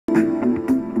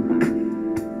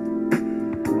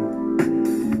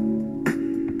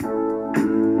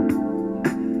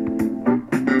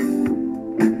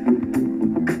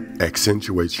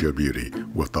accentuates your beauty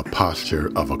with the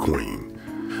posture of a queen.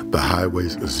 The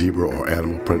high-waist zebra or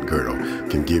animal print girdle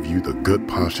can give you the good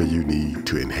posture you need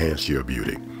to enhance your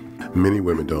beauty. Many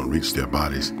women don't reach their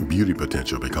body's beauty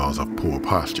potential because of poor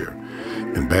posture,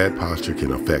 and bad posture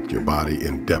can affect your body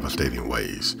in devastating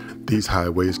ways. These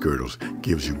high-waist girdles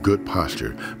gives you good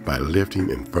posture by lifting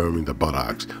and firming the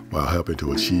buttocks while helping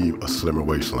to achieve a slimmer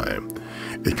waistline.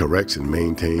 It corrects and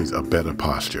maintains a better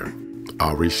posture.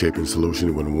 Our reshaping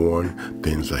solution, when worn,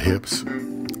 thins the hips,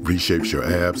 reshapes your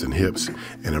abs and hips,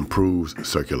 and improves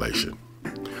circulation.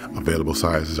 Available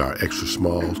sizes are extra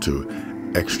small to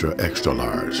extra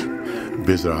large.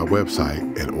 Visit our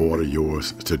website and order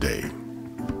yours today.